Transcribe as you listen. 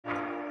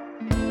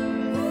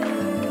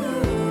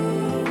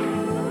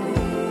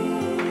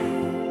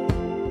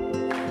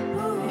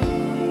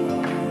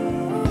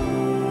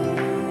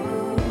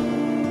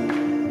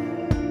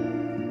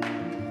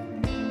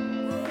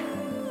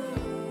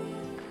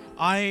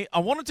I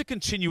wanted to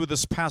continue with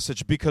this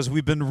passage because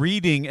we've been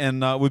reading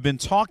and we've been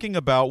talking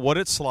about what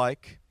it's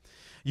like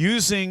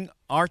using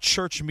our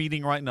church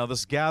meeting right now.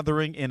 This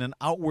gathering in an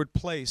outward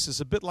place is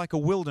a bit like a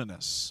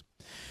wilderness.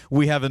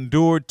 We have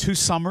endured 2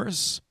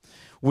 summers.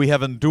 We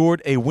have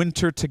endured a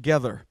winter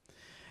together.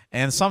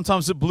 And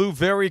sometimes it blew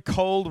very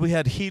cold. We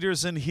had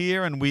heaters in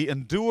here, and we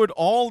endured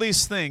all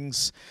these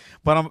things.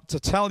 But I'm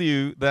to tell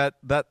you that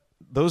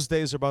those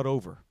days are about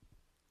over.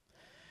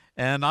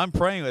 And I'm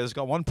praying, there's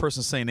got one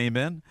person saying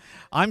amen.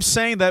 I'm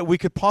saying that we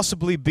could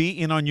possibly be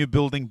in our new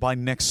building by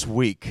next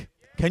week.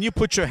 Can you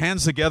put your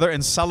hands together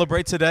and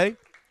celebrate today?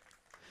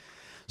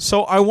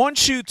 So I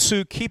want you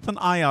to keep an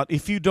eye out.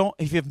 If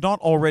you've not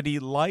already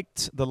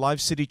liked the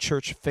Live City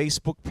Church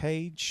Facebook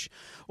page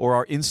or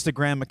our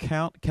Instagram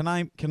account, can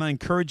I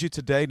encourage you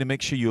today to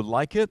make sure you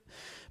like it?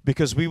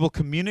 Because we will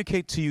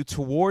communicate to you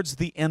towards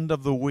the end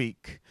of the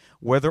week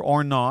whether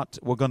or not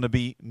we're going to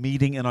be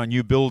meeting in our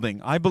new building.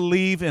 I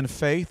believe in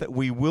faith that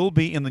we will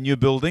be in the new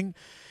building.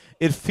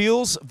 It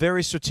feels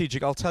very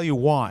strategic. I'll tell you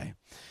why.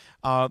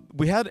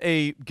 We had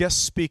a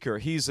guest speaker.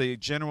 He's a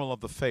general of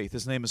the faith.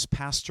 His name is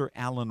Pastor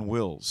Alan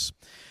Wills.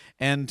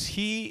 And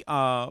he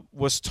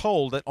was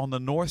told that on the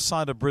north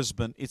side of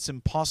Brisbane, it's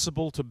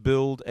impossible to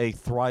build a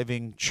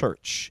thriving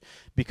church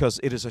because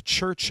it is a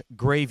church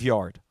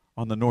graveyard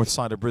on the north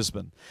side of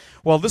Brisbane.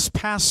 Well, this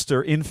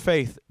pastor in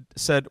faith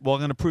said, well,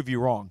 I'm going to prove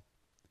you wrong.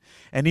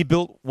 And he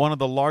built one of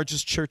the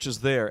largest churches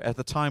there. At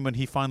the time when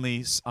he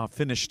finally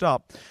finished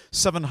up,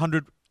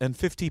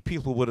 750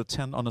 people would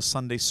attend on a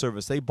Sunday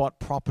service. They bought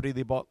property,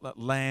 they bought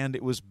land.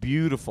 It was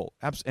beautiful,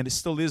 and it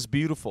still is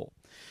beautiful.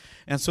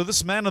 And so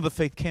this man of the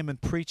faith came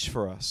and preached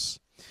for us.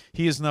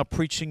 He is now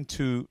preaching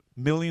to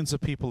millions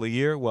of people a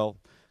year. Well,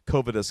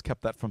 COVID has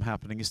kept that from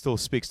happening. He still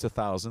speaks to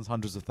thousands,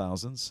 hundreds of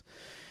thousands.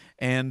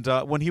 And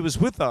when he was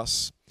with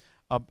us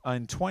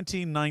in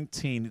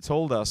 2019, he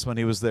told us when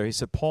he was there, he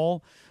said,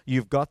 Paul,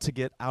 you've got to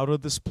get out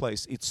of this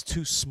place. It's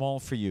too small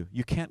for you.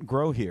 You can't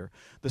grow here.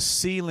 The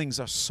ceilings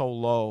are so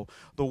low.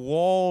 The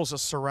walls are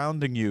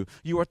surrounding you.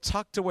 You are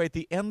tucked away at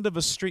the end of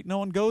a street. No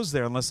one goes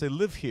there unless they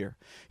live here.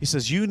 He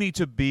says, you need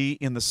to be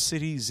in the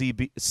city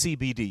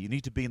CBD. You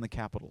need to be in the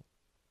capital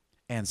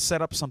and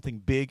set up something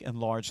big and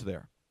large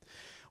there.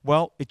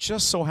 Well, it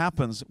just so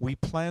happens we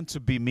plan to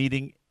be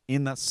meeting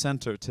in that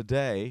center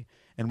today,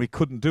 and we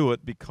couldn't do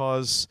it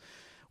because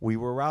we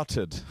were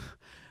routed.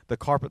 The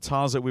carpet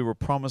tiles that we were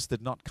promised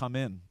did not come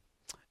in.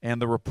 And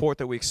the report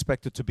that we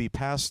expected to be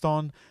passed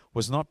on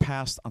was not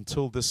passed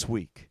until this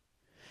week.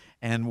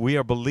 And we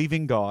are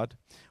believing God.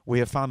 We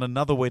have found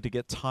another way to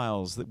get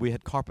tiles. That we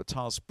had carpet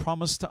tiles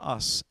promised to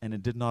us, and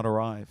it did not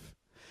arrive.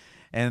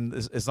 And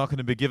it's not going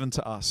to be given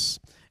to us.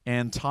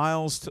 And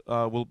tiles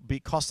will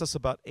cost us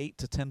about $8,000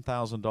 to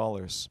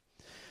 $10,000.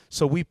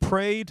 So we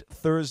prayed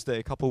Thursday,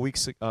 a couple of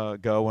weeks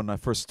ago, when I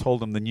first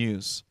told him the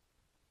news.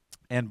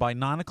 And by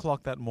 9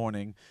 o'clock that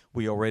morning,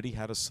 we already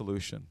had a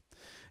solution.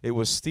 It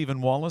was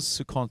Stephen Wallace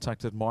who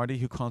contacted Marty,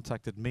 who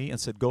contacted me and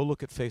said, go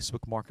look at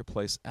Facebook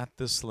Marketplace at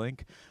this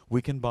link.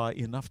 We can buy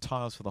enough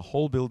tiles for the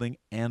whole building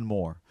and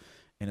more.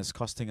 And it's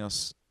costing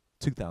us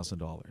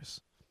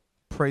 $2,000.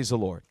 Praise the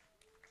Lord.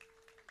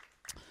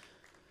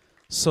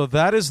 So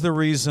that is the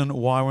reason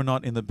why we're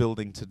not in the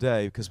building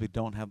today, because we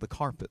don't have the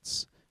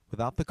carpets.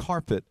 Without the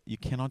carpet, you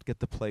cannot get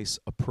the place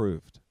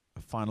approved,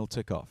 a final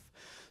tick-off.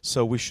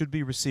 So we should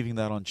be receiving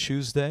that on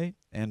Tuesday,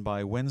 and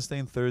by Wednesday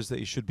and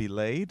Thursday it should be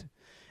laid.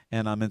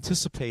 And I'm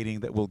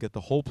anticipating that we'll get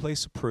the whole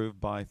place approved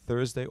by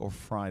Thursday or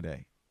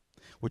Friday,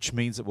 which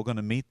means that we're going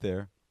to meet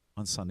there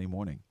on Sunday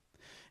morning.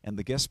 And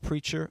the guest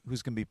preacher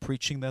who's going to be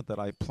preaching that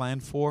I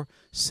planned for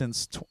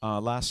since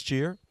last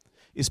year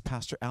is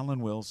Pastor Alan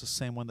Wills, the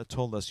same one that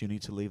told us you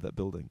need to leave that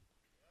building.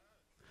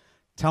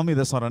 Tell me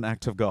that's not an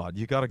act of God.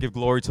 You got to give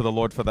glory to the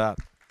Lord for that.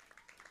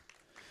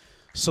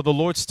 So the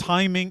Lord's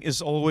timing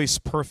is always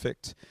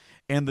perfect.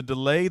 And the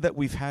delay that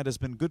we've had has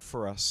been good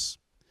for us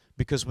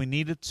because we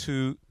needed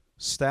to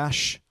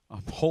stash a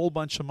whole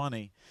bunch of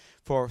money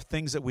for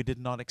things that we did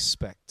not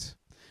expect.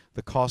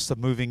 The cost of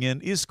moving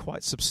in is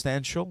quite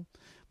substantial,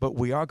 but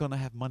we are going to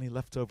have money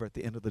left over at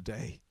the end of the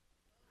day.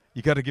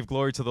 You got to give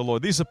glory to the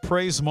Lord. These are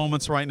praise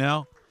moments right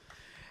now.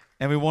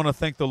 And we want to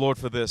thank the Lord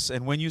for this.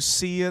 And when you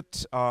see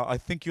it, I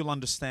think you'll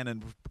understand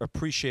and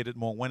appreciate it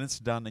more when it's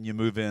done and you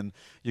move in.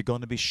 You're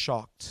going to be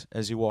shocked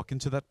as you walk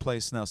into that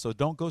place now. So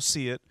don't go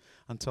see it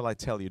until I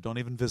tell you. Don't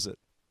even visit,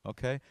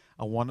 okay?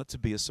 I want it to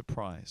be a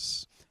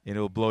surprise, and it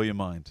will blow your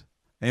mind.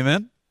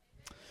 Amen?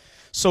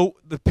 So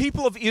the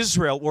people of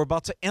Israel were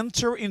about to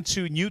enter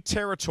into new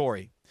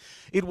territory.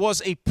 It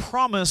was a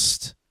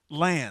promised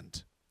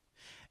land.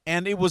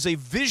 And it was a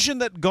vision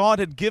that God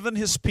had given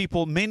his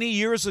people many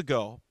years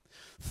ago,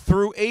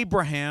 through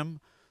Abraham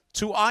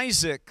to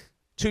Isaac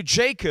to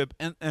Jacob,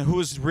 and who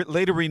was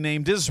later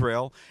renamed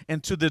Israel,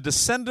 and to the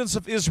descendants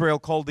of Israel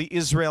called the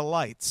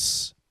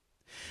Israelites.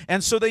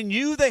 And so they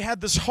knew they had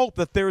this hope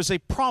that there is a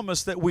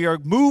promise that we are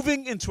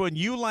moving into a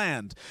new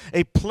land,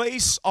 a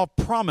place of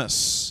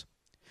promise.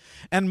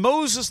 And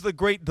Moses, the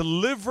great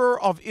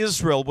deliverer of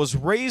Israel, was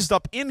raised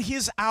up in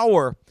his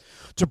hour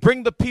to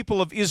bring the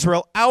people of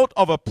Israel out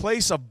of a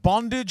place of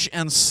bondage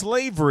and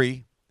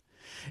slavery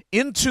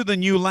into the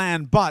new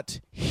land,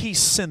 but he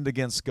sinned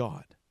against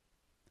God.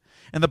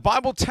 And the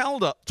Bible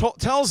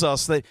tells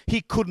us that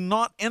he could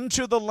not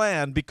enter the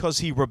land because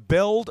he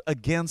rebelled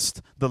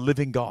against the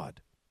living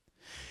God.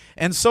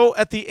 And so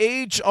at the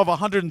age of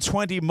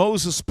 120,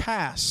 Moses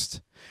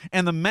passed,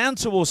 and the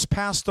mantle was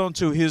passed on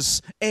to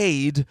his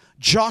aide,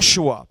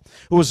 Joshua,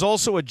 who was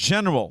also a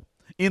general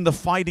in the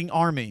fighting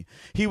army.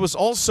 He was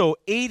also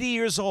 80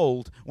 years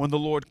old when the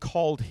Lord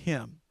called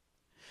him.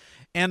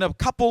 And a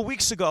couple of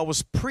weeks ago, I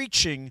was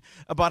preaching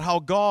about how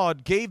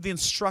God gave the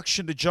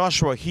instruction to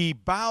Joshua. He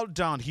bowed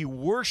down, he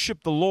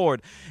worshiped the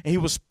Lord, and he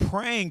was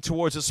praying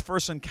towards his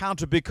first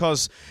encounter,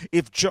 because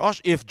if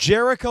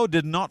Jericho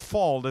did not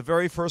fall, the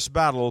very first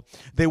battle,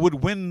 they would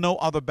win no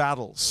other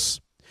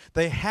battles.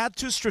 They had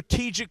to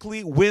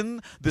strategically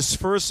win this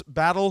first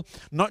battle,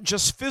 not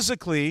just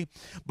physically,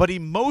 but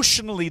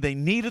emotionally. They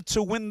needed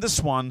to win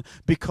this one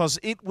because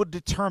it would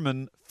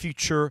determine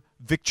future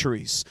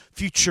victories,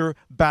 future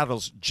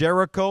battles.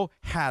 Jericho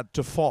had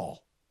to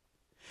fall.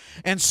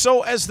 And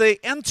so as they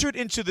entered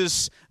into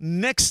this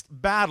next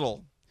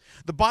battle,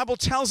 the Bible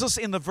tells us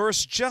in the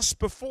verse just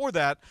before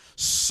that,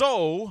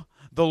 so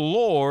the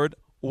Lord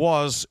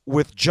was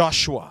with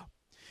Joshua,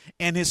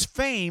 and his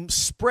fame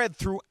spread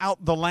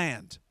throughout the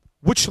land.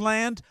 Which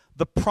land?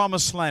 The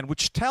promised land,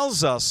 which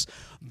tells us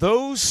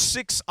those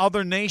 6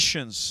 other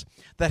nations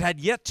that had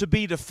yet to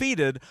be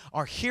defeated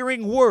are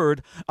hearing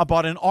word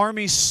about an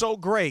army so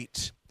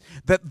great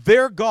that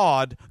their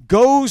God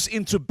goes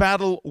into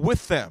battle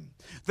with them,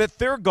 that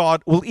their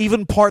God will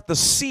even part the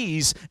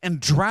seas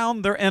and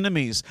drown their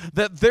enemies,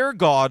 that their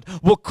God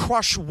will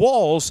crush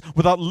walls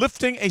without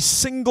lifting a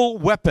single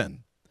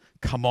weapon.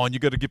 Come on, you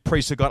got to give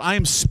praise to God. I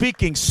am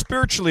speaking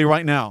spiritually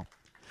right now.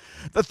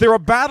 That there are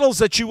battles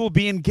that you will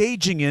be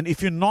engaging in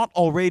if you're not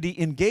already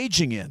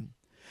engaging in.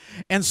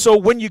 And so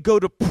when you go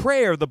to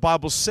prayer, the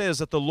Bible says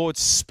that the Lord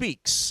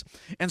speaks.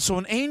 And so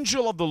an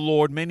angel of the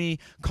Lord, many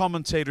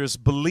commentators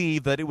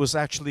believe that it was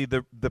actually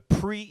the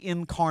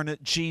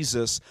pre-incarnate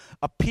Jesus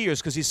appears,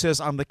 because he says,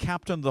 I'm the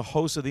captain of the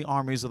host of the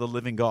armies of the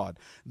living God.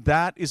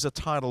 That is a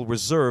title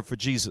reserved for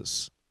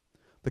Jesus,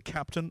 the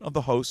captain of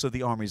the host of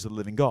the armies of the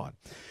living God.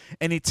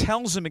 And he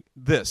tells him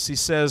this. He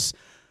says,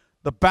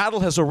 the battle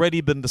has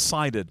already been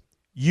decided.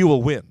 You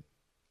will win.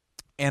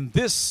 And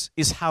this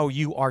is how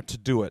you are to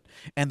do it.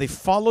 And they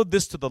followed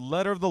this to the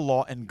letter of the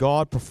law, and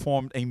God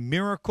performed a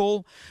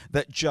miracle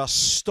that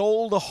just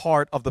stole the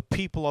heart of the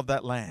people of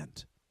that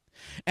land.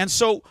 And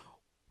so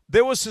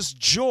there was this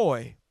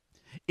joy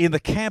in the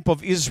camp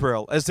of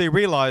Israel as they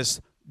realized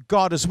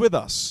God is with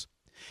us.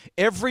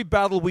 Every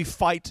battle we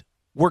fight,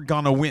 we're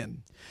going to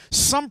win.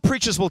 Some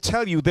preachers will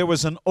tell you there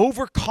was an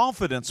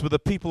overconfidence with the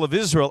people of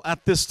Israel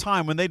at this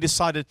time when they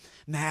decided,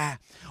 nah,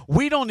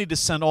 we don't need to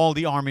send all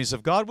the armies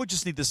of God. We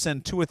just need to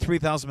send 2,000 or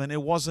 3,000 men.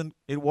 It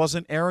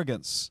wasn't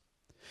arrogance.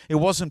 It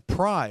wasn't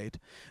pride.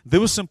 There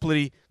was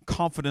simply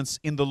confidence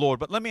in the Lord.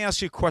 But let me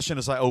ask you a question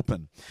as I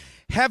open.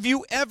 Have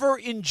you ever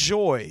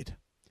enjoyed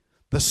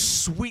the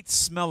sweet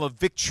smell of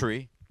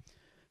victory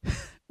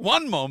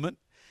one moment,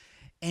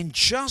 and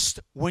just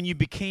when you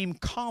became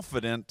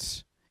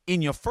confident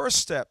in your first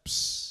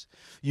steps,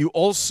 you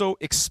also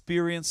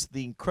experience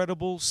the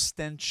incredible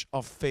stench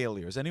of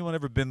failures? Anyone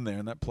ever been there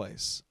in that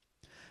place?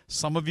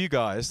 Some of you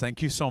guys,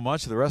 thank you so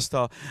much. The rest,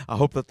 I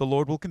hope that the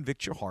Lord will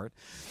convict your heart.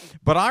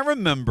 But I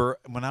remember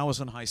when I was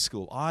in high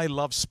school, I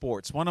loved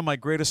sports. One of my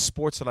greatest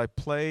sports that I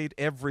played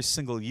every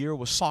single year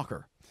was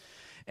soccer.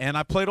 And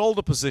I played all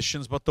the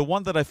positions, but the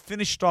one that I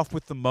finished off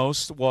with the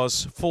most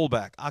was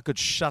fullback. I could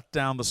shut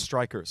down the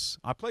strikers.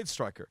 I played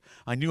striker.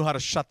 I knew how to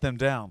shut them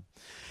down.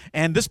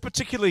 And this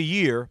particular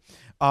year,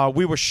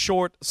 we were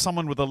short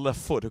someone with a left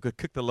foot who could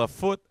kick the left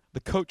foot. The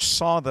coach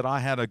saw that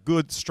I had a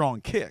good, strong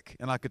kick,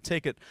 and I could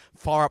take it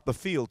far up the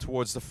field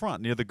towards the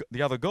front, near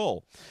the other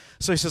goal.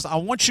 So he says, I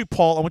want you,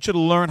 Paul, I want you to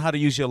learn how to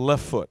use your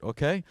left foot,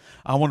 okay?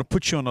 I want to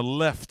put you in a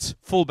left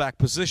fullback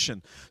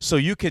position so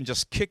you can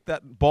just kick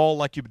that ball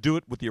like you do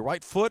it with your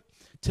right foot,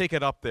 take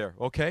it up there,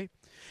 okay?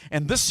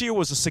 And this year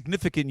was a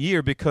significant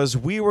year because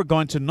we were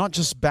going to not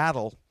just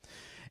battle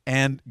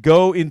and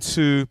go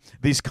into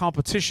these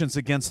competitions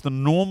against the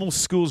normal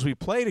schools we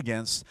played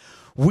against.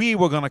 We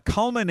were going to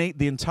culminate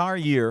the entire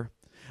year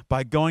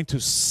by going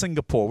to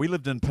Singapore. We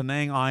lived in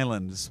Penang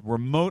Island, this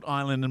remote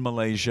island in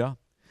Malaysia,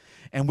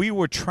 and we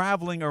were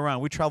traveling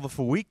around. We traveled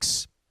for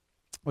weeks.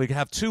 We'd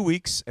have 2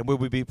 weeks, and we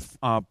would be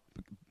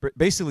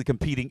basically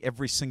competing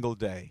every single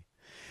day.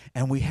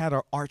 And we had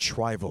our arch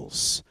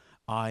rivals,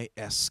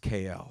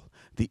 ISKL,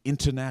 the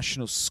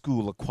International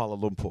School of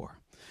Kuala Lumpur.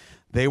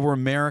 They were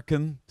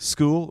American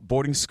school,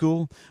 boarding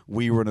school.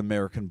 We were an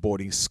American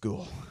boarding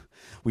school.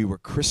 We were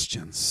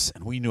Christians,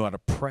 and we knew how to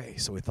pray.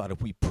 So we thought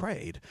if we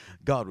prayed,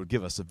 God would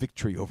give us a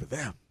victory over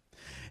them.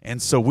 And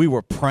so we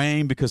were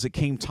praying because it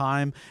came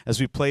time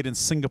as we played in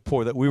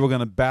Singapore that we were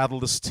going to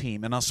battle this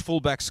team. And us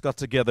fullbacks got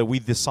together. We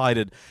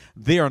decided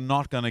they are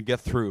not going to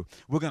get through.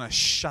 We're going to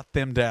shut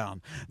them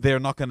down. They are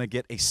not going to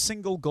get a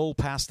single goal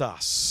past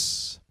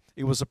us.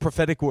 It was a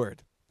prophetic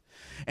word.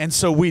 And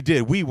so we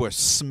did. We were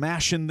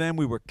smashing them.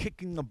 We were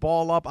kicking the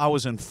ball up. I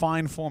was in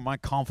fine form. My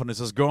confidence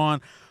is gone.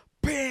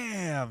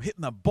 Bam!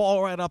 Hitting the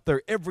ball right up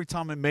there every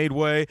time it made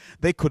way.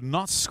 They could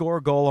not score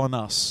a goal on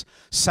us.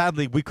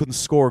 Sadly, we couldn't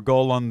score a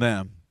goal on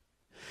them.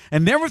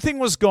 And everything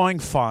was going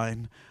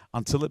fine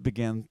until it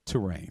began to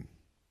rain.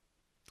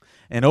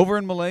 And over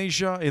in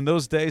Malaysia, in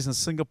those days in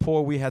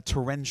Singapore, we had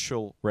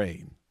torrential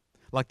rain,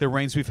 like the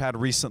rains we've had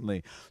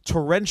recently.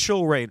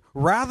 Torrential rain.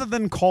 Rather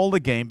than call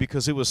the game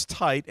because it was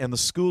tight and the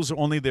schools are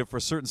only there for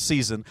a certain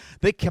season,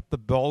 they kept the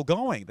ball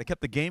going. They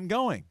kept the game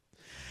going.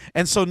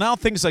 And so now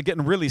things are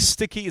getting really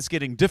sticky. It's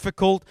getting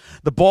difficult.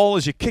 The ball,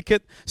 as you kick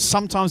it,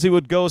 sometimes it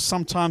would go,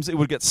 sometimes it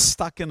would get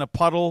stuck in a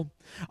puddle.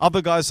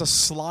 Other guys are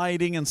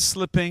sliding and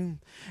slipping.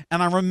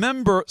 And I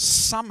remember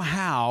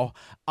somehow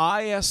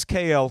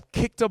ISKL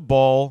kicked a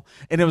ball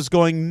and it was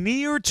going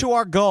near to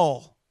our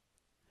goal.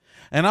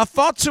 And I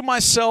thought to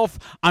myself,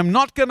 I'm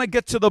not going to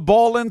get to the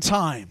ball in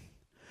time.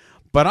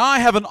 But I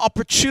have an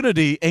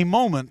opportunity, a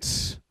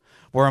moment,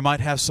 where I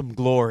might have some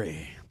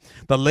glory.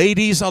 The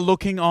ladies are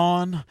looking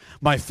on.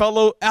 My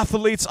fellow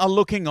athletes are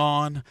looking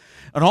on.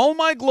 And all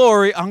my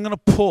glory, I'm going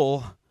to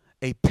pull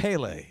a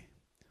Pele.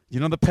 You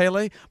know the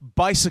Pele?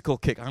 Bicycle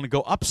kick. I'm going to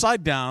go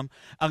upside down.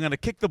 I'm going to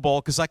kick the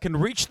ball because I can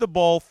reach the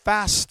ball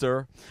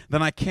faster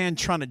than I can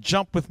trying to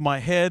jump with my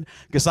head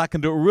because I can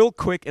do it real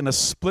quick in a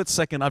split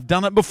second. I've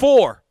done it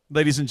before,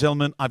 ladies and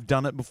gentlemen. I've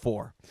done it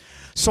before.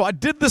 So I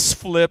did this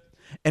flip,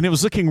 and it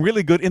was looking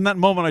really good. In that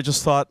moment, I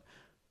just thought,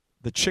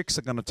 the chicks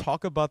are going to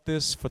talk about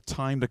this for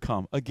time to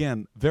come.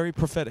 Again, very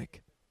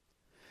prophetic.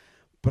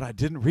 But I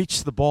didn't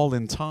reach the ball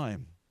in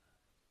time.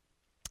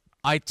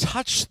 I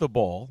touched the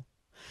ball,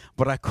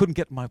 but I couldn't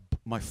get my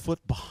foot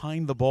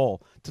behind the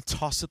ball to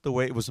toss it the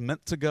way it was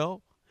meant to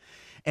go.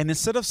 And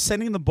instead of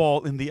sending the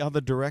ball in the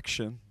other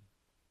direction,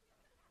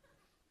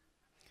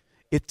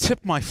 it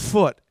tipped my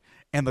foot,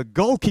 and the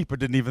goalkeeper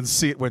didn't even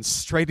see it, went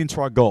straight into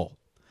our goal.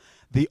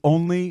 The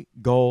only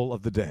goal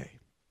of the day.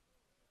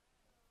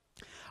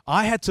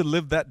 I had to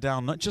live that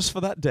down, not just for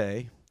that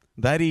day,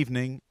 that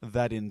evening,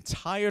 that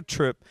entire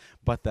trip,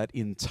 but that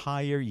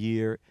entire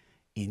year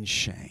in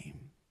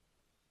shame.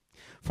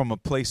 From a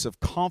place of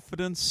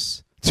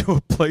confidence to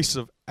a place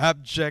of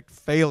abject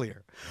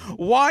failure.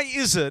 Why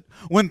is it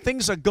when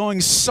things are going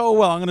so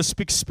well, I'm going to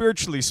speak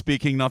spiritually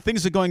speaking now,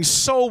 things are going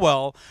so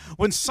well,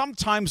 when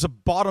sometimes the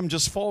bottom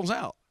just falls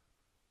out?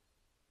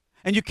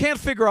 And you can't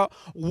figure out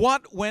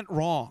what went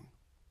wrong.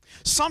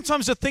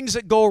 Sometimes the things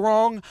that go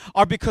wrong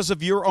are because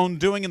of your own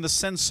doing, in the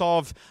sense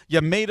of you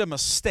made a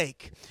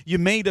mistake, you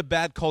made a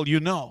bad call,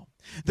 you know.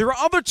 There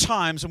are other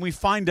times when we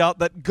find out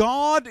that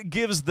God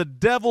gives the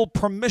devil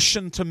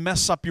permission to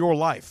mess up your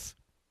life.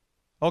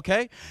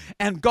 Okay?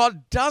 And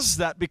God does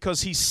that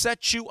because He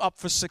sets you up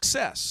for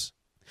success.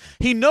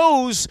 He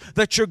knows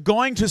that you're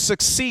going to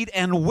succeed,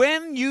 and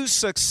when you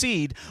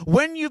succeed,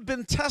 when you've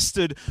been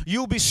tested,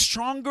 you'll be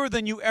stronger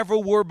than you ever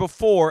were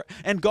before,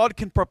 and God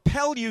can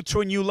propel you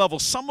to a new level.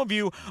 Some of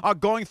you are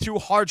going through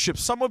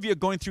hardships. Some of you are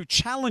going through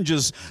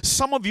challenges.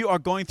 Some of you are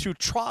going through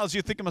trials.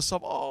 You think to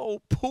yourself,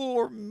 oh,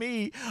 poor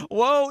me.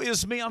 Woe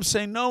is me. I'm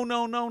saying, no,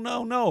 no, no,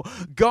 no, no.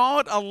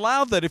 God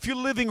allowed that. If you're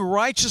living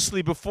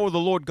righteously before the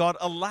Lord, God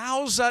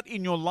allows that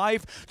in your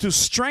life to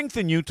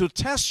strengthen you, to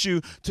test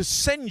you, to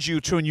send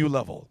you to a new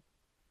level.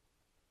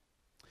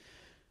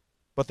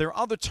 But there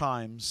are other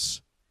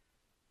times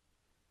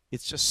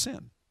it's just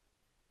sin.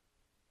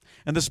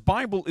 And this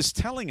Bible is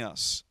telling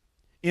us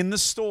in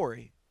this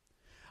story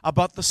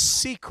about the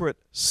secret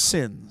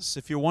sins.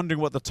 If you're wondering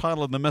what the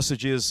title of the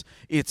message is,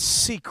 it's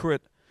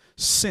Secret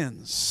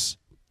Sins.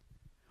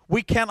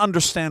 We can't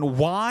understand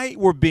why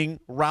we're being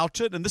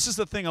routed, and this is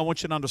the thing I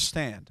want you to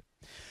understand.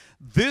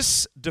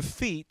 This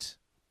defeat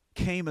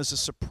came as a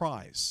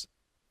surprise.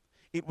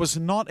 It was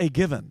not a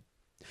given.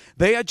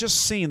 They had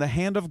just seen the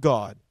hand of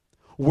God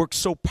work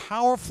so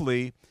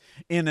powerfully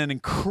in an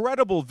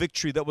incredible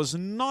victory that was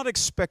not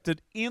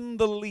expected in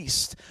the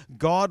least.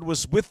 God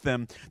was with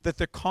them, that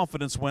their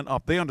confidence went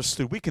up. They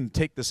understood, we can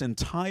take this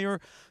entire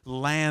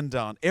land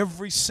down,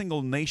 every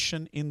single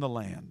nation in the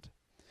land.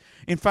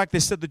 In fact, they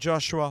said to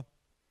Joshua,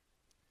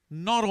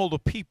 not all the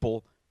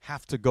people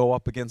have to go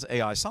up against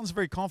Ai. Sounds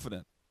very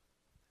confident.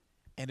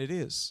 And it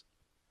is.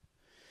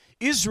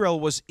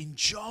 Israel was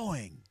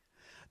enjoying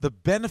the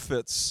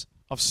benefits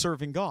of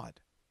serving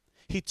God.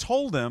 He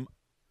told them,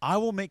 I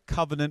will make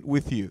covenant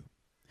with you.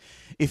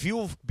 If you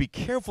will be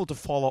careful to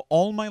follow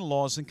all my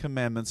laws and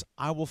commandments,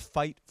 I will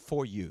fight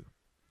for you.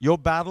 Your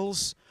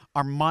battles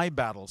are my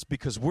battles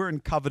because we're in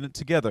covenant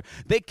together.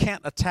 They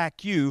can't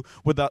attack you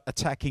without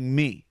attacking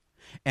me.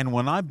 And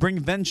when I bring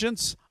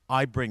vengeance,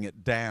 I bring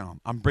it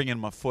down. I'm bringing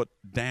my foot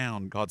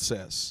down, God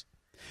says.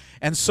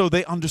 And so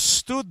they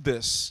understood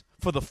this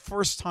for the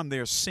first time they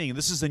are seeing.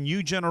 This is a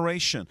new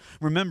generation.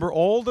 Remember,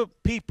 all the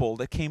people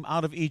that came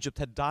out of Egypt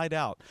had died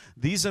out.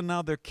 These are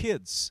now their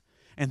kids,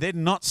 and they'd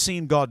not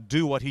seen God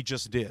do what he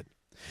just did.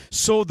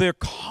 So their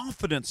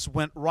confidence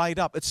went right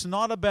up. It's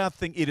not a bad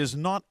thing. It is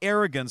not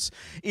arrogance.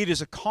 It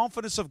is a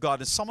confidence of God.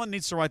 And someone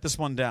needs to write this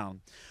one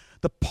down.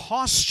 The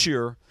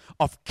posture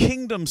of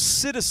kingdom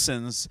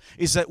citizens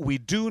is that we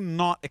do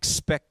not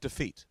expect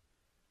defeat.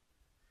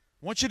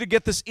 I want you to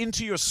get this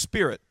into your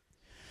spirit.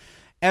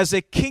 As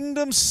a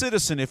kingdom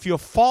citizen, if you're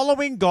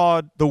following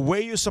God the way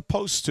you're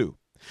supposed to,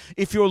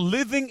 if you're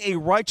living a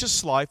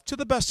righteous life to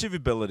the best of your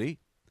ability,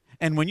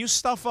 and when you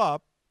stuff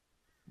up,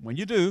 when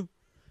you do,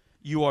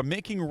 you are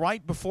making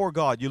right before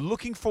God. You're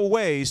looking for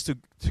ways to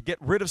get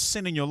rid of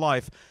sin in your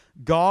life.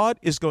 God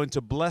is going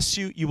to bless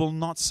you. You will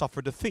not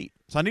suffer defeat.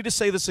 So I need to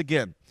say this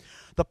again.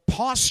 The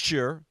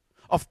posture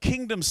of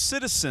kingdom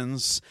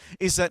citizens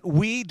is that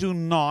we do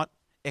not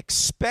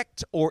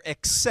expect or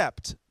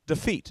accept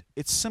defeat.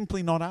 It's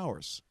simply not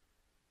ours.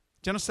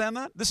 Do you understand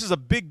that? This is a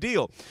big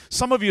deal.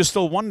 Some of you are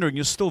still wondering.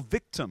 You're still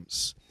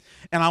victims.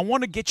 And I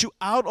want to get you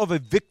out of a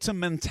victim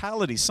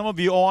mentality. Some of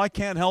you, I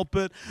can't help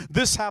it.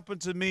 This happened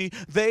to me.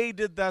 They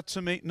did that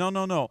to me.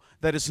 No.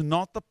 That is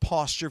not the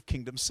posture of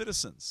kingdom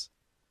citizens.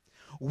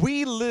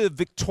 We live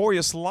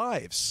victorious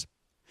lives.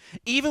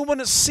 Even when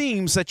it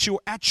seems that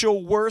you're at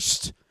your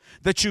worst,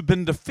 that you've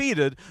been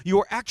defeated, you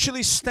are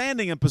actually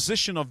standing in a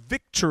position of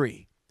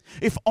victory.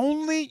 If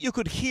only you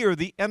could hear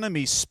the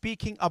enemy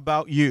speaking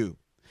about you,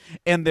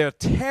 and they're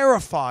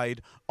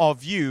terrified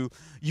of you,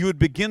 you would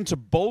begin to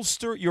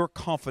bolster your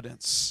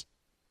confidence.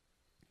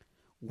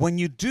 When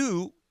you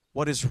do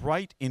what is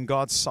right in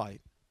God's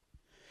sight,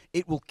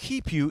 it will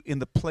keep you in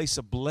the place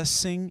of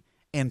blessing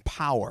and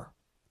power.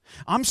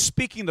 I'm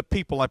speaking to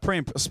people, I pray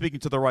I'm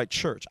speaking to the right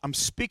church. I'm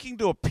speaking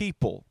to a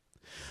people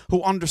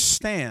who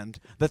understand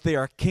that they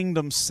are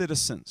kingdom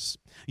citizens.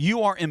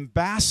 You are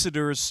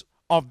ambassadors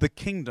of the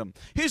kingdom.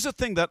 Here's the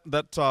thing that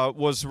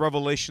was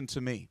revelation to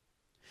me.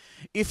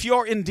 If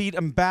you're indeed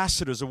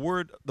ambassadors, a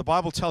word the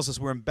Bible tells us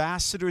we're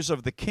ambassadors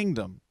of the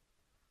kingdom,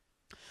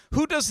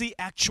 who does the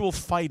actual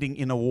fighting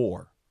in a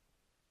war?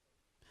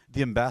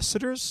 The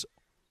ambassadors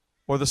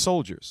or the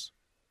soldiers?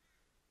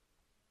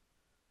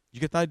 You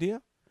get the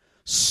idea?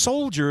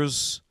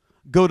 Soldiers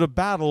go to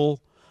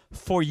battle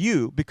for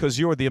you because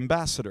you're the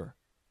ambassador,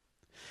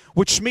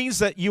 which means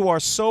that you are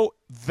so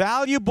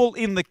valuable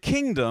in the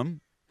kingdom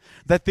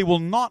that they will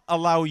not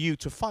allow you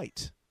to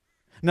fight.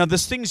 Now,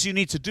 there's things you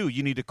need to do.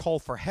 You need to call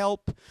for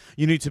help.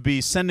 You need to be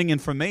sending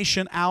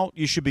information out.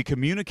 You should be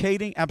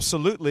communicating,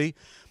 absolutely.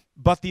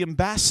 But the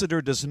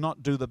ambassador does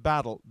not do the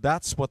battle.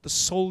 That's what the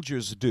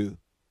soldiers do.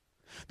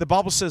 The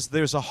Bible says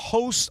there's a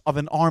host of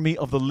an army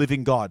of the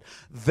living God.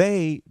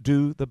 They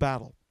do the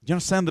battle. Do you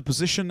understand the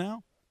position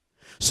now?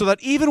 So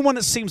that even when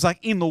it seems like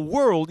in the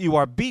world you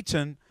are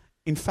beaten,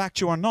 in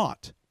fact you are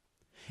not.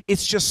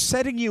 It's just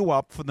setting you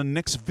up for the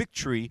next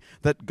victory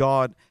that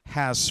God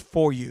has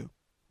for you.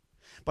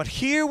 But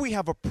here we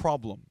have a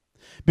problem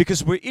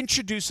because we're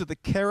introduced to the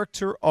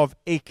character of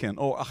Achan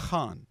or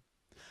Achan.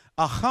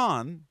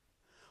 Achan,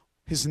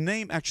 his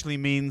name actually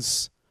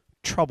means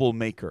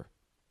troublemaker.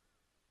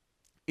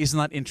 Isn't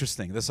that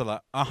interesting? That's a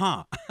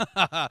lot.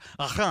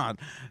 Achan,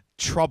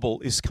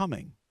 trouble is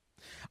coming.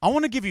 I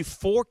want to give you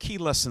 4 key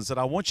lessons that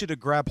I want you to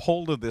grab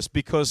hold of this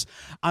because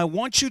I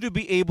want you to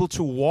be able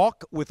to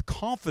walk with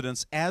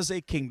confidence as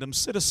a kingdom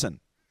citizen.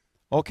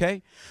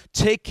 Okay?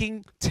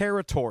 Taking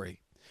territory.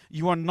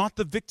 You are not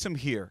the victim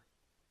here.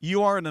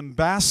 You are an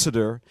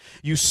ambassador.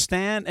 You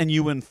stand and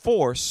you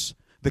enforce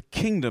the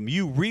kingdom.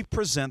 You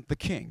represent the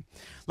king.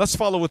 Let's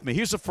follow with me.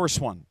 Here's the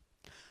first one.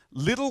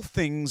 Little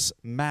things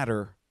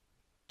matter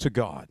to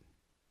God.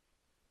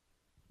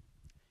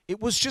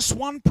 It was just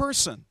one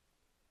person.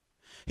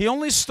 He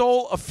only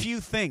stole a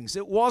few things.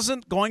 It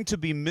wasn't going to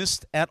be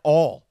missed at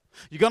all.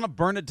 You're going to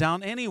burn it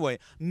down anyway.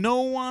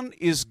 No one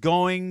is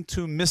going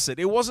to miss it.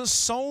 It wasn't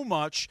so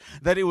much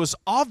that it was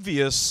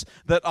obvious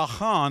that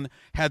Achan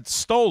had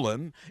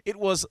stolen. It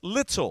was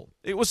little.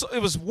 It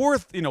was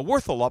worth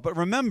a lot. But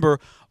remember,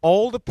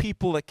 all the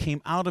people that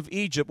came out of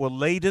Egypt were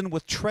laden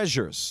with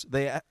treasures.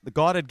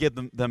 God had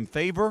given them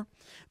favor.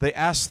 They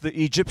asked the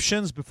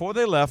Egyptians before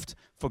they left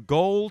for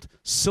gold,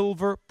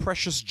 silver,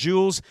 precious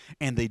jewels,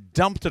 and they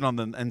dumped it on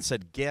them and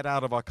said, "Get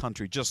out of our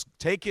country. Just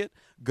take it,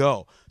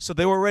 go." So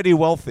they were already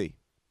wealthy.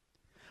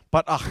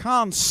 But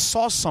Achan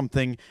saw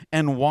something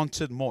and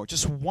wanted more.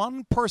 Just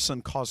one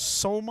person caused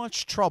so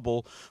much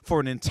trouble for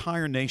an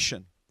entire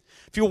nation.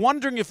 If you're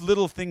wondering if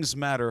little things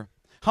matter,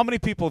 how many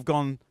people have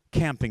gone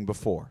camping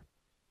before?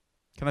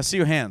 Can I see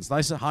your hands?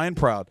 Nice and high and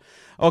proud.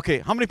 Okay,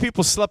 how many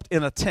people slept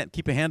in a tent?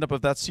 Keep your hand up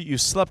if that's you. You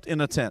slept in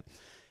a tent.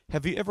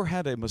 Have you ever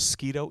had a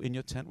mosquito in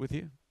your tent with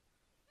you?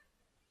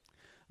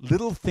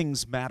 Little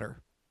things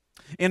matter.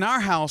 In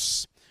our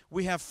house,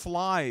 we have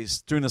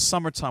flies during the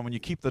summertime when you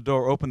keep the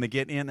door open to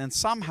get in, and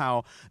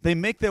somehow they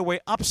make their way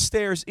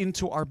upstairs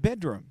into our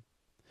bedroom.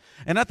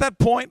 And at that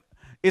point,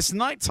 it's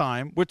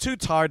nighttime. We're too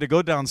tired to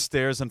go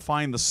downstairs and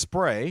find the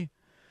spray.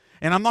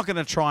 And I'm not going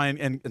to try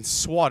and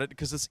swat it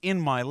because it's in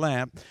my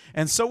lap.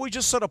 And so we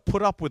just sort of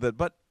put up with it.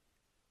 But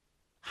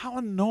how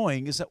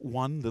annoying is that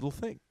one little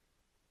thing?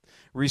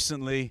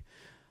 Recently,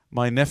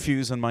 my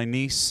nephews and my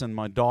niece and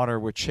my daughter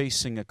were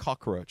chasing a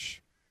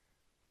cockroach.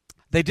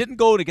 They didn't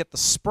go to get the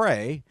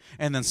spray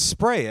and then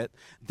spray it.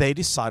 They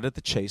decided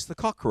to chase the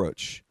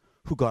cockroach,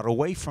 who got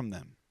away from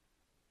them.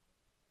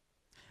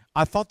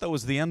 I thought that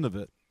was the end of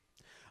it,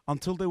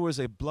 until there was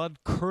a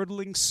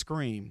blood-curdling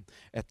scream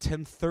at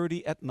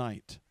 10:30 at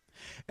night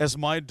as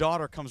my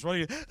daughter comes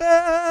running.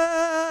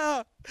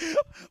 Ah!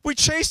 We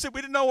chased it.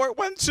 We didn't know where it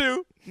went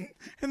to.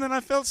 And then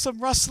I felt some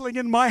rustling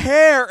in my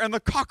hair, and the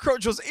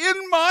cockroach was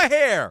in my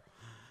hair.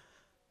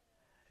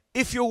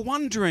 If you're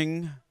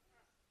wondering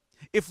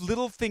if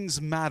little things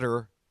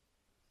matter,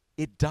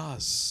 it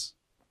does.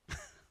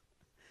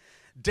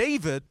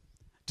 David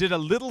did a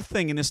little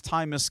thing in his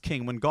time as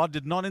king when God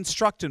did not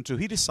instruct him to.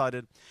 He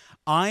decided,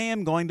 I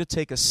am going to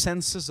take a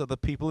census of the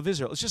people of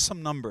Israel. It's just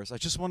some numbers. I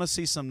just want to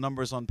see some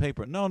numbers on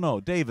paper. No,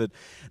 David,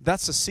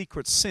 that's a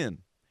secret sin.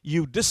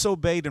 You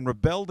disobeyed and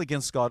rebelled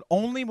against God.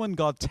 Only when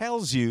God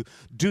tells you,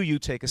 do you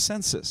take a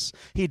census.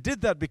 He did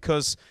that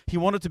because he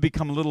wanted to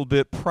become a little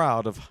bit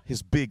proud of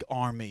his big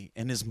army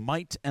and his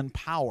might and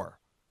power.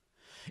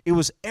 It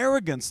was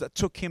arrogance that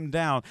took him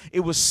down.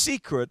 It was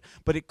secret,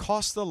 but it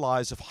cost the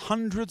lives of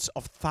hundreds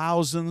of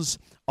thousands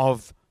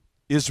of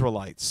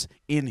Israelites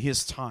in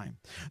his time.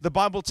 The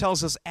Bible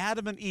tells us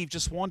Adam and Eve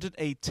just wanted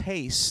a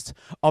taste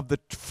of the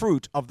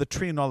fruit of the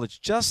tree of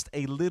knowledge, just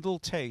a little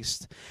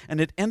taste,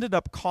 and it ended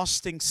up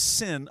costing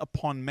sin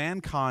upon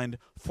mankind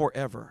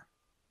forever.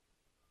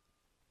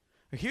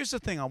 Here's the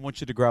thing I want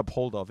you to grab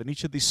hold of in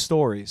each of these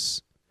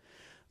stories.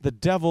 The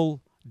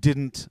devil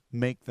didn't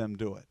make them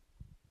do it.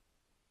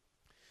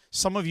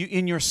 Some of you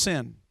in your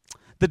sin,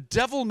 the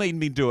devil made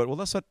me do it. Well,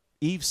 that's what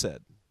Eve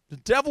said. The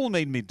devil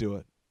made me do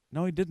it.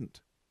 No, he didn't.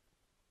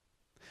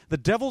 The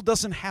devil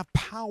doesn't have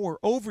power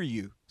over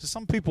you. So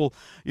some people,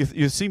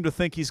 you seem to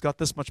think he's got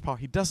this much power.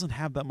 He doesn't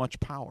have that much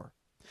power.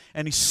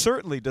 And he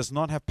certainly does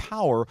not have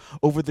power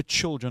over the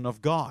children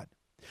of God.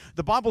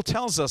 The Bible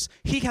tells us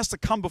he has to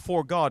come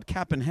before God,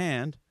 cap in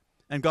hand,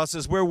 and God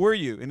says, where were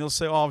you? And he'll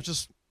say, I was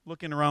just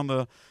looking around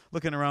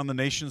the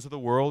nations of the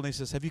world. And he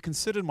says, have you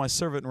considered my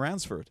servant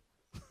Ransford?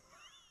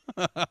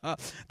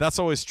 That's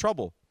always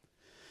trouble.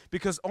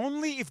 Because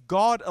only if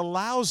God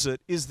allows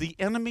it is the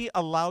enemy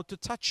allowed to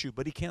touch you,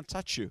 but he can't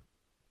touch you.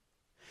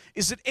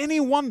 Is it any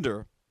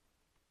wonder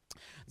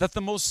that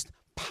the most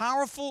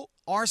powerful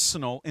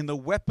arsenal in the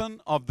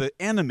weapon of the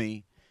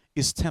enemy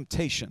is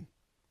temptation?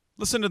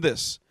 Listen to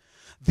this.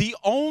 The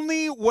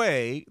only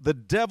way the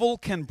devil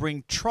can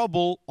bring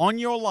trouble on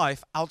your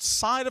life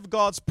outside of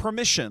God's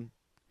permission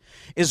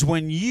is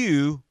when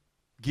you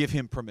give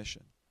him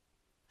permission.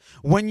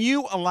 When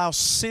you allow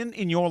sin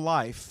in your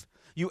life,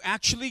 you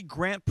actually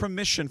grant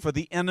permission for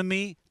the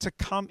enemy to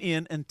come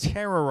in and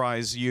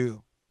terrorize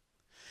you.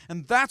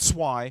 And that's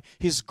why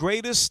his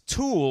greatest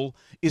tool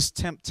is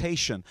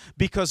temptation.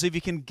 Because if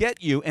he can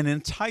get you and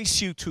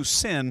entice you to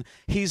sin,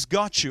 he's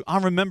got you. I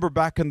remember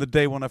back in the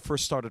day when I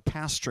first started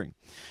pastoring.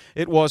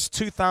 It was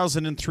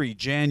 2003,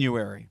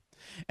 January.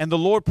 And the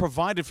Lord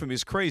provided for me.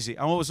 It's crazy.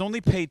 I was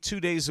only paid 2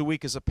 days a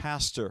week as a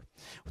pastor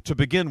to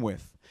begin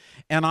with.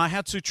 And I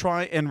had to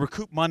try and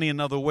recoup money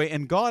another way.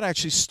 And God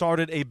actually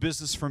started a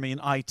business for me in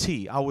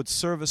IT. I would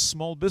service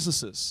small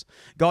businesses.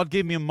 God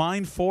gave me a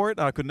mind for it.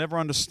 I could never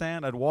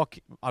understand. I'd walk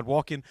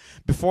in.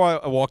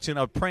 Before I walked in,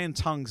 I would pray in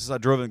tongues as I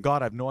drove in.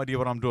 God, I have no idea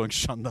what I'm doing.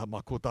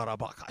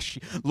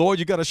 Lord,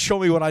 you got to show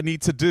me what I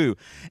need to do.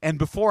 And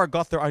before I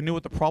got there, I knew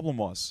what the problem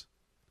was.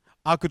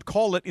 I could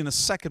call it in a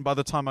second by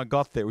the time I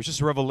got there. It was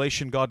just a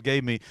revelation God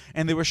gave me.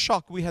 And they were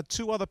shocked. We had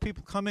 2 other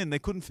people come in. They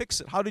couldn't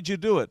fix it. How did you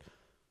do it?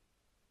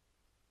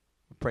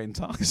 Pray in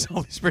tongues. The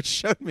Holy Spirit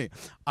showed me.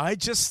 I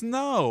just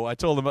know. I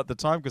told them at the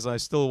time because I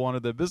still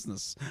wanted their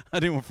business. I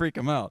didn't want to freak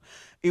them out.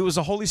 It was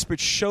the Holy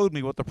Spirit showed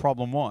me what the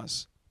problem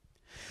was.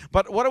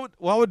 But what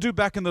I would do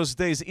back in those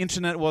days, the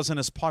internet wasn't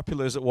as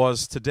popular as it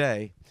was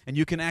today, and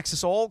you can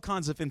access all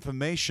kinds of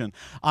information.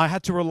 I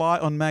had to rely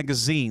on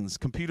magazines,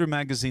 computer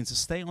magazines, to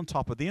stay on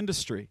top of the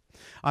industry.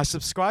 I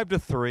subscribed to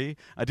 3.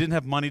 I didn't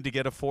have money to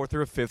get a 4th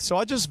or a 5th, so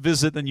I just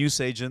visit the news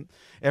agent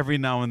every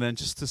now and then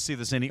just to see if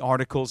there's any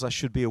articles I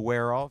should be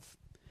aware of.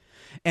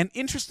 And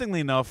interestingly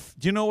enough,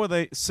 do you know where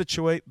they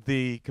situate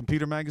the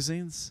computer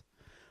magazines?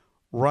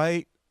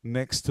 Right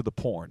next to the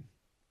porn.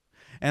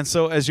 And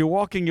so as you're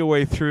walking your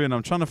way through, and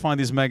I'm trying to find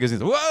these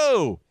magazines,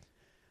 whoa!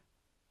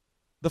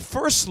 The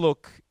first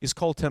look is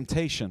called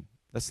temptation.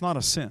 That's not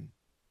a sin.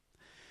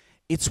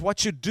 It's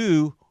what you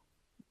do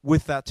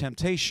with that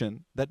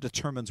temptation that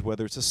determines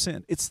whether it's a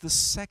sin. It's the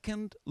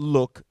second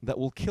look that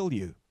will kill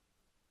you.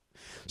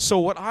 So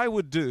what I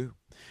would do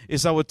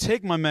is I would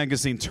take my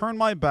magazine, turn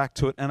my back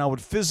to it, and I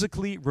would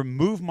physically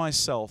remove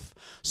myself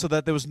so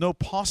that there was no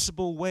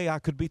possible way I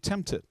could be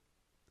tempted.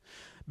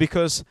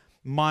 Because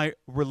my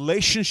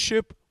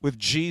relationship with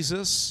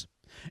Jesus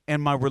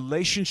and my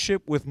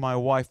relationship with my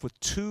wife were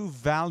too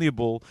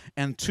valuable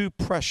and too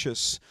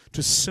precious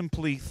to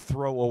simply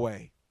throw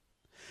away.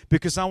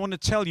 Because I want to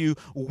tell you,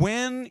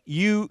 when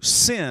you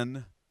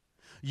sin,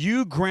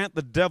 you grant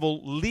the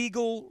devil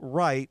legal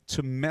right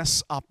to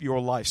mess up your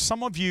life.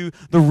 Some of you,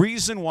 the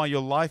reason why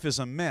your life is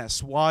a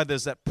mess, why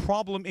there's that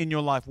problem in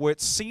your life where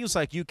it seems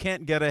like you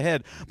can't get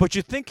ahead, but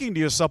you're thinking to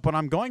yourself, but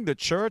I'm going to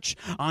church,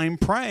 I'm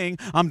praying,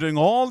 I'm doing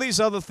all these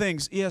other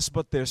things. Yes,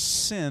 but there's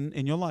sin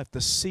in your life, the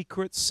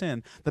secret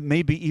sin that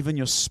maybe even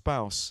your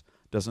spouse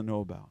doesn't know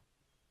about.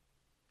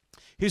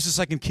 Here's the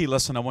second key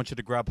lesson I want you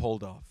to grab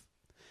hold of.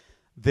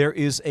 There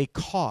is a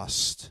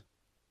cost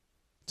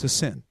to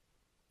sin.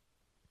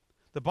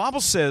 The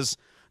Bible says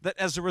that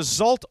as a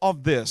result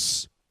of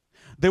this,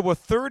 there were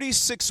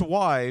 36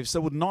 wives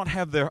that would not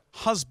have their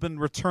husband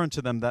return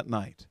to them that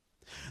night.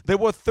 There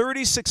were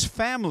 36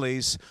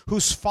 families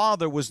whose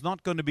father was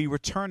not going to be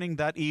returning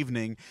that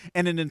evening.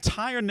 And an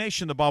entire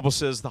nation, the Bible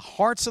says, the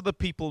hearts of the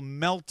people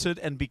melted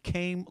and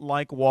became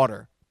like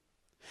water.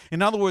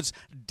 In other words,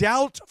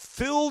 doubt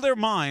filled their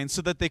minds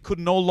so that they could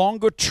no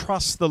longer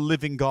trust the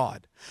living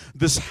God.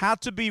 This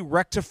had to be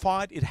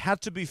rectified. It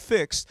had to be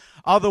fixed.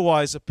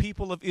 Otherwise, the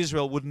people of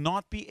Israel would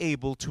not be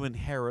able to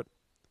inherit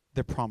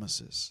their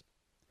promises.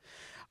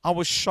 I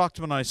was shocked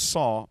when I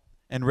saw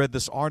and read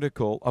this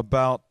article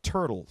about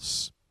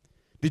turtles.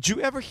 Did you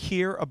ever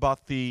hear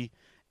about the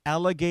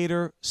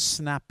alligator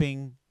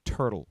snapping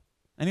turtle?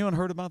 Anyone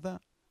heard about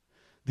that?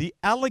 The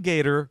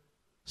alligator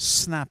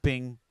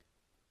snapping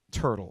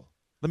turtle.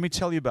 Let me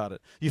tell you about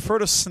it. You've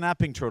heard of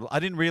snapping turtle.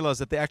 I didn't realize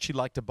that they actually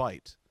like to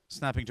bite,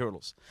 snapping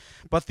turtles.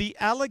 But the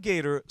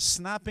alligator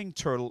snapping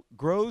turtle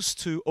grows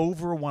to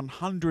over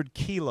 100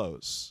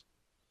 kilos.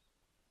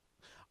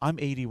 I'm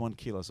 81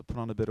 kilos. I put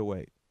on a bit of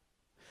weight.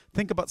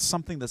 Think about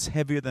something that's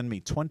heavier than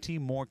me, 20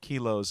 more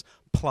kilos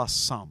plus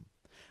some.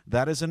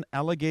 That is an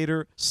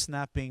alligator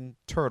snapping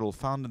turtle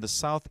found in the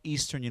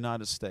southeastern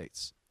United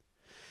States.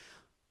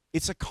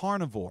 It's a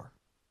carnivore.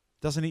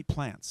 Doesn't eat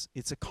plants.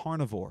 It's a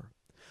carnivore.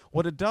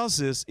 What it does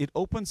is it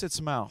opens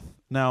its mouth.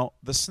 Now,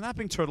 the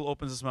snapping turtle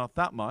opens its mouth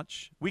that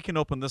much. We can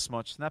open this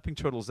much. Snapping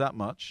turtle's that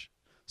much.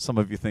 Some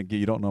of you think,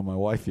 you don't know my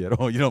wife yet.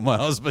 Oh, you don't know my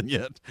husband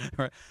yet.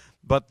 Right?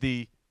 But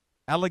the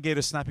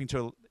alligator snapping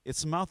turtle,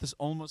 its mouth is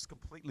almost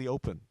completely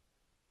open.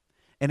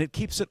 And it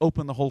keeps it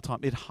open the whole time.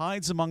 It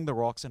hides among the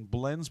rocks and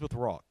blends with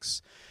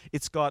rocks.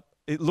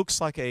 It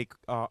looks like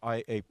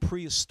a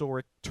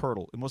prehistoric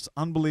turtle, the most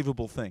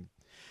unbelievable thing.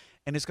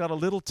 And it's got a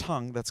little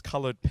tongue that's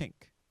colored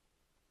pink.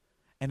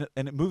 And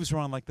it moves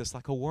around like this,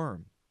 like a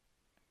worm.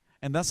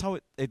 And that's how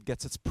it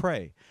gets its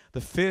prey.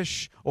 The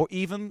fish, or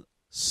even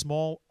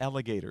small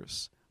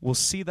alligators, will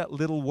see that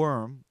little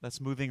worm that's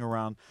moving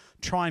around,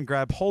 try and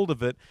grab hold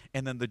of it,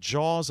 and then the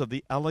jaws of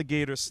the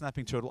alligator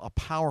snapping turtle are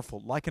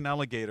powerful, like an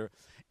alligator,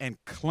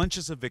 and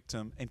clenches a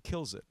victim and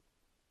kills it.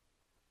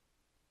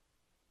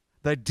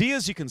 The idea,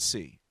 as you can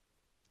see,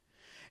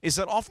 is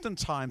that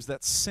oftentimes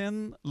that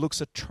sin looks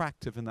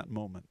attractive in that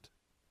moment.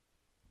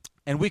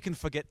 And we can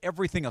forget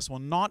everything else. We're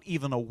not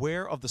even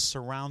aware of the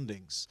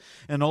surroundings.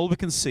 And all we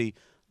can see,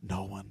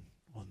 no one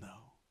will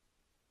know.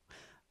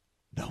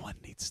 No one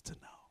needs to know.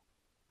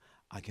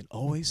 I can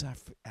always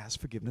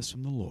ask forgiveness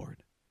from the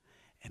Lord,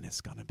 and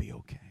it's going to be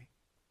okay.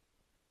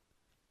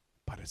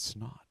 But it's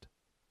not.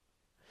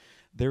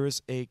 There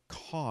is a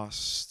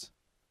cost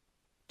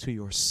to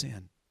your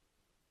sin.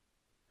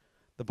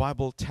 The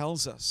Bible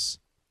tells us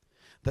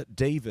that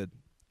David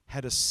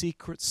had a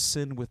secret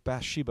sin with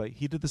Bathsheba.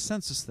 He did the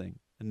census thing.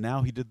 And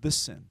now he did this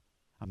sin,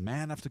 a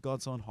man after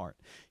God's own heart.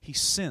 He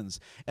sins.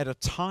 At a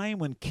time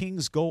when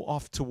kings go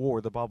off to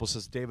war, the Bible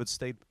says David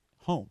stayed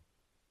home.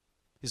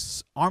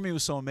 His army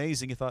was so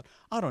amazing, he thought,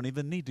 I don't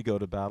even need to go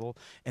to battle.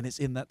 And it's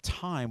in that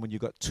time when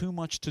you've got too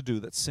much to do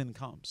that sin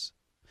comes.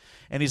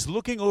 And he's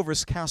looking over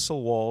his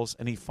castle walls,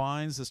 and he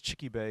finds this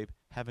chickie babe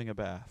having a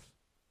bath.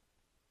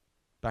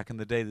 Back in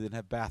the day, they didn't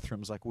have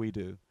bathrooms like we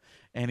do.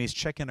 And he's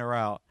checking her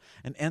out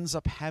and ends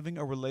up having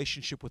a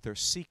relationship with her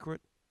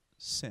secret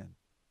sin.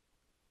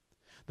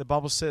 The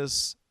Bible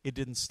says it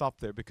didn't stop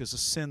there because the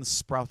sin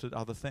sprouted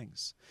other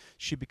things.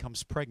 She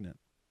becomes pregnant.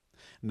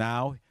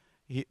 Now,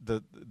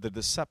 the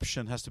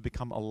deception has to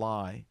become a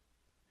lie.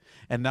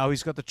 And now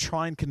he's got to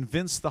try and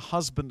convince the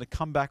husband to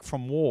come back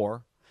from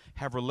war,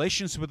 have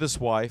relations with his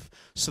wife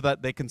so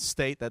that they can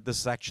state that this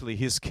is actually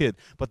his kid.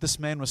 But this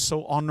man was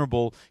so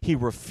honorable, he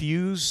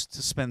refused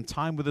to spend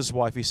time with his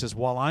wife. He says,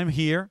 while I'm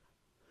here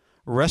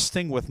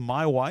resting with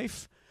my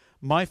wife,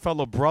 my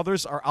fellow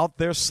brothers are out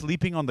there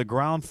sleeping on the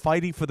ground,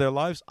 fighting for their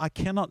lives. I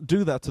cannot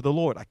do that to the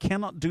Lord. I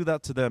cannot do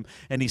that to them.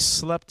 And he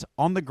slept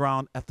on the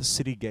ground at the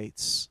city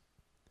gates.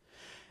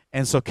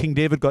 And so King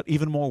David got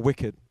even more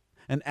wicked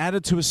and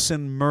added to his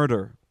sin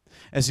murder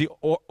as he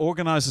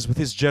organizes with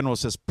his generals,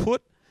 says,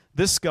 put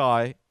this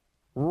guy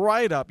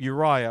right up,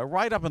 Uriah,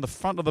 right up in the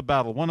front of the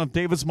battle, one of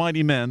David's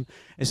mighty men,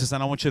 and says,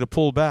 and I want you to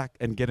pull back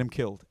and get him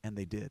killed. And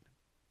they did.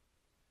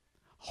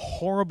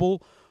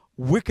 Horrible,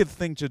 wicked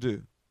thing to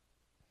do.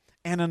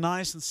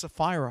 Ananias and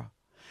Sapphira,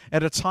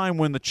 at a time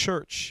when the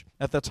church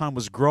at that time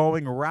was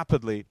growing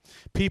rapidly,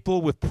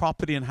 people with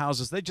property and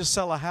houses, they just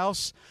sell a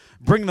house,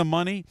 bring the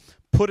money,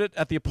 put it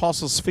at the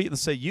apostles' feet and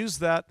say, use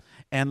that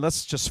and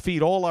let's just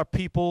feed all our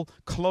people,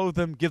 clothe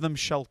them, give them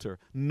shelter.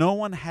 No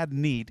one had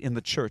need in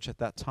the church at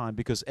that time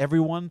because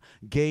everyone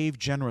gave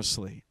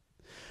generously.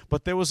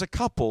 But there was a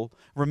couple,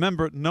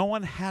 remember, no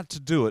one had to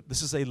do it.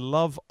 This is a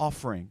love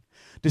offering.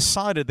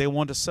 Decided they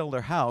wanted to sell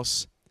their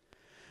house,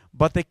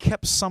 but they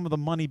kept some of the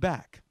money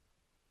back,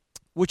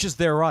 which is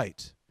their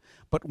right.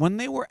 But when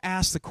they were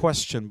asked the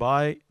question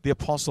by the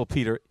Apostle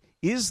Peter,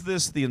 is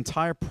this the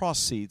entire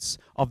proceeds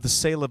of the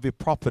sale of your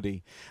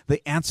property?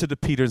 They answered to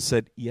Peter and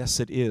said, yes,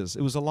 it is.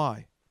 It was a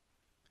lie.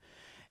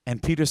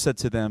 And Peter said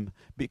to them,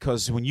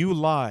 because when you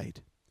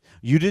lied,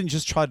 you didn't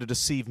just try to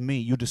deceive me,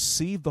 you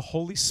deceived the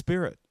Holy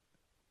Spirit.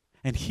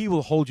 And he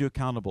will hold you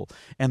accountable.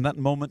 And that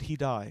moment he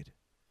died.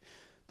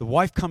 The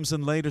wife comes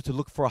in later to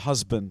look for a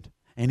husband.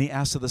 And he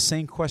asked her the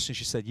same question.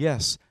 She said,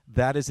 yes,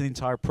 that is the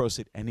entire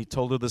proceed. And he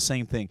told her the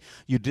same thing.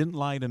 You didn't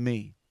lie to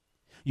me.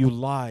 You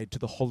lied to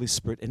the Holy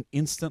Spirit. And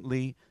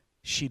instantly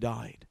she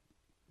died.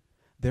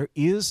 There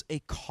is a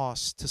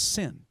cost to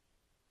sin.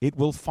 It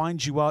will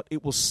find you out.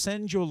 It will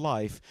send your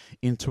life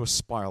into a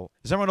spiral.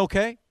 Is everyone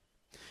okay?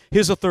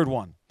 Here's a third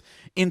one.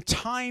 In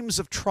times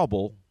of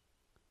trouble,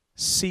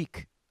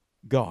 seek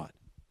God.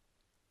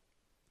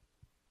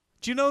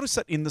 Do you notice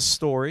that in the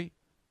story,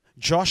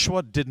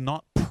 Joshua did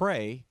not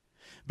pray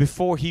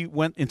before he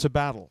went into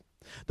battle?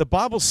 The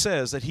Bible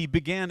says that he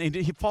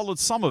followed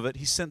some of it.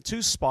 He sent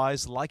 2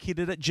 spies like he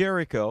did at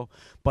Jericho,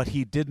 but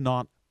he did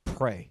not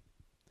pray.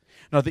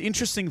 Now, the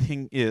interesting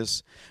thing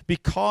is,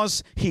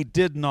 because he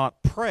did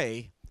not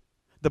pray,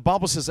 the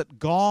Bible says that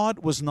God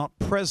was not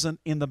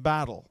present in the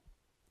battle.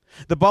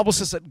 The Bible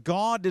says that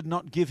God did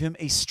not give him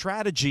a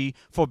strategy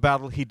for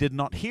battle. He did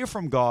not hear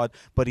from God,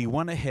 but he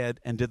went ahead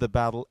and did the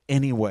battle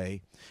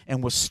anyway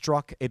and was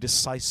struck a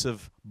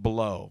decisive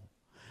blow.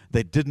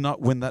 They did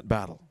not win that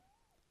battle.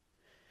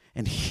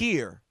 And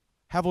here,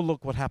 have a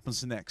look what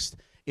happens next.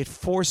 It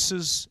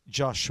forces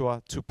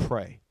Joshua to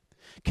pray.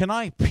 Can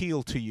I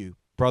appeal to you,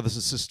 brothers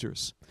and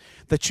sisters,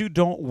 that you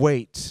don't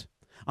wait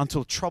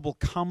until trouble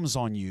comes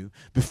on you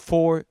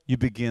before you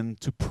begin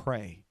to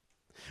pray?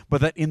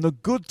 But that in the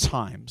good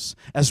times,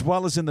 as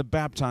well as in the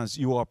bad times,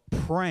 you are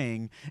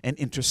praying and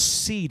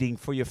interceding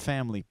for your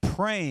family,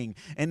 praying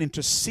and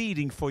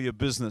interceding for your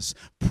business,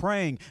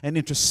 praying and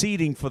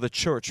interceding for the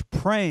church,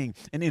 praying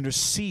and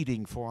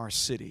interceding for our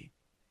city.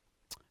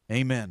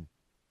 Amen.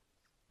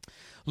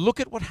 Look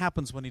at what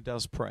happens when he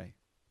does pray.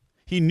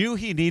 He knew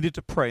he needed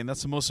to pray, and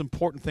that's the most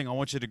important thing I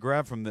want you to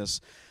grab from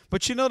this.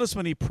 But you notice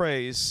when he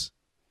prays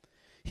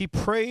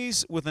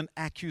with an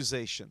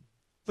accusation.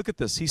 Look at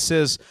this. He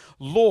says,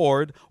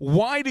 Lord,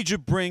 why did you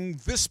bring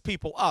this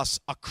people,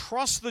 us,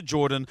 across the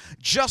Jordan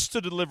just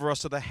to deliver us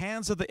to the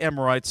hands of the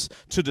Amorites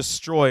to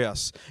destroy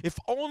us? If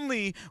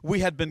only we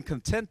had been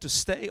content to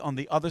stay on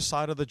the other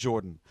side of the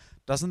Jordan.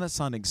 Doesn't that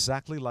sound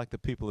exactly like the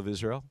people of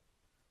Israel?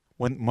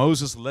 When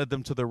Moses led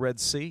them to the Red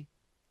Sea?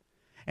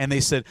 And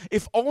they said,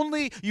 if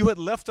only you had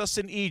left us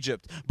in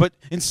Egypt, but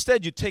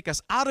instead you take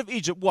us out of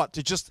Egypt, what,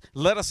 to just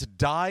let us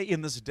die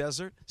in this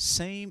desert?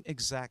 Same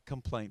exact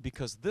complaint,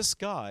 because this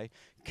guy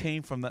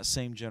came from that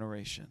same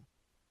generation.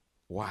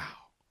 Wow.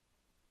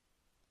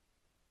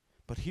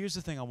 But here's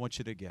the thing I want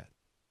you to get.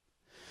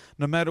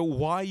 No matter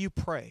why you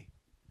pray,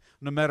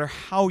 no matter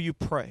how you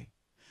pray,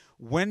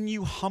 when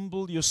you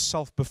humble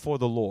yourself before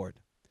the Lord,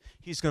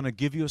 He's going to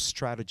give you a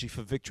strategy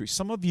for victory.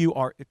 Some of you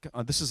are,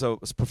 this is a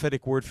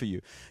prophetic word for you.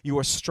 You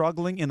are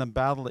struggling in a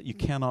battle that you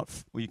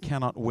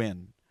cannot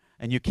win,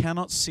 and you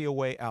cannot see a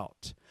way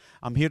out.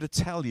 I'm here to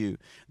tell you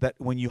that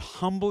when you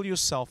humble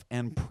yourself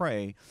and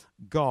pray,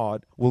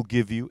 God will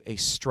give you a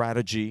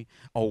strategy,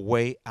 a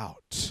way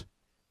out.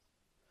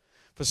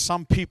 For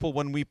some people,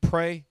 when we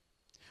pray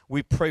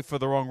for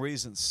the wrong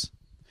reasons.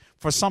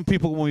 For some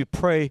people, when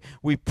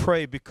we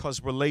pray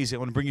because we're lazy. I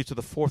want to bring you to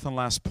the fourth and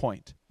last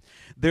point.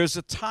 There's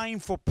a time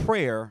for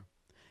prayer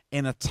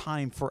and a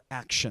time for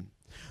action.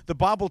 The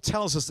Bible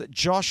tells us that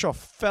Joshua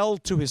fell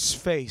to his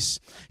face.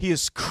 He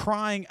is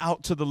crying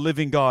out to the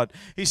living God.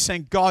 He's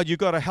saying, God, you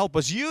got to help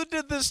us. You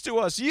did this to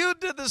us. You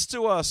did this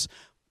to us.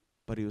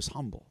 But he was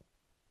humble.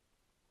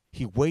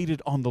 He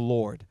waited on the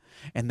Lord,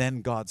 and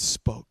then God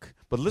spoke.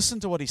 But listen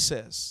to what he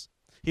says.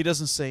 He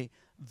doesn't say,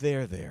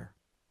 there.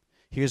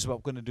 Here's what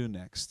we're going to do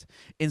next.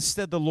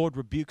 Instead, the Lord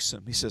rebukes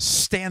him. He says,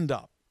 stand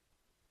up.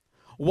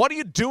 What are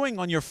you doing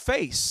on your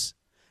face?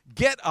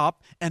 Get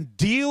up and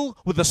deal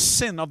with the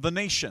sin of the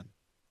nation.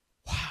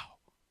 Wow.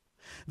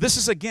 This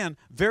is, again,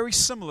 very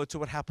similar to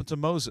what happened to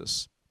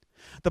Moses.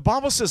 The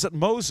Bible says that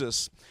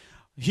Moses,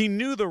 he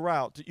knew the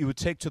route that you would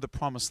take to the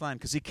promised land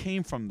because he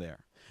came from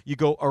there. You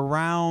go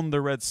around the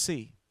Red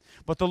Sea.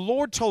 But the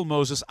Lord told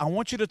Moses, I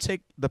want you to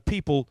take the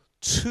people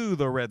to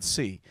the Red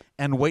Sea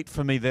and wait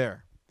for me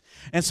there.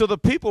 And so the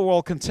people were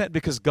all content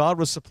because God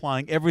was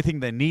supplying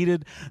everything they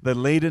needed. They're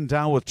laden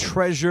down with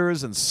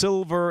treasures and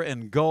silver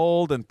and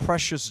gold and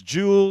precious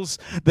jewels.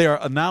 They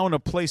are now in a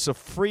place of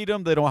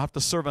freedom. They don't have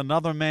to serve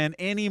another man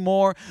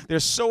anymore. They're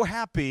so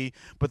happy,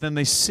 but then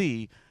they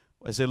see,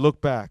 as they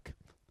look back,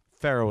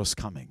 Pharaoh is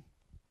coming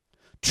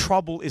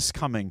trouble is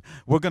coming.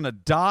 We're going to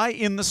die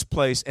in this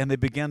place. And they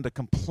began to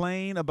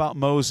complain about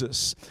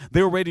Moses.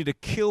 They were ready to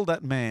kill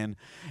that man.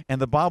 And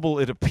the Bible,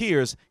 it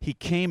appears, he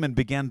came and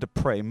began to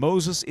pray.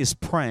 Moses is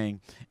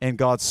praying, and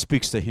God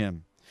speaks to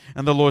him.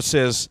 And the Lord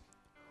says,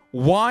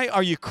 why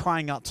are you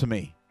crying out to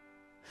me?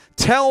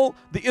 Tell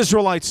the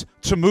Israelites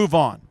to move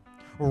on.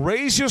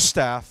 Raise your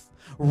staff,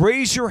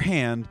 raise your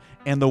hand,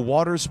 and the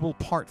waters will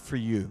part for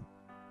you.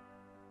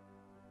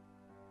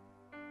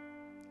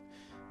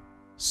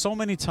 So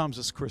many times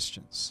as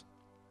Christians,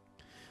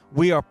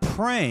 we are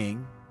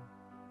praying,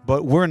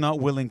 but we're not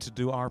willing to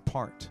do our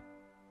part.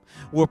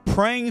 We're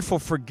praying for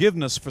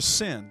forgiveness for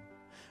sin,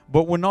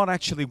 but we're not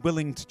actually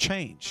willing to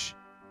change.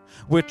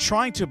 We're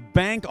trying to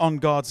bank on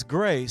God's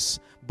grace,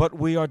 but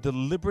we are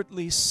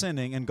deliberately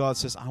sinning, and God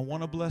says, I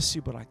want to bless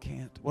you, but I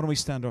can't. Why don't we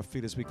stand to our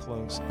feet as we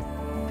close?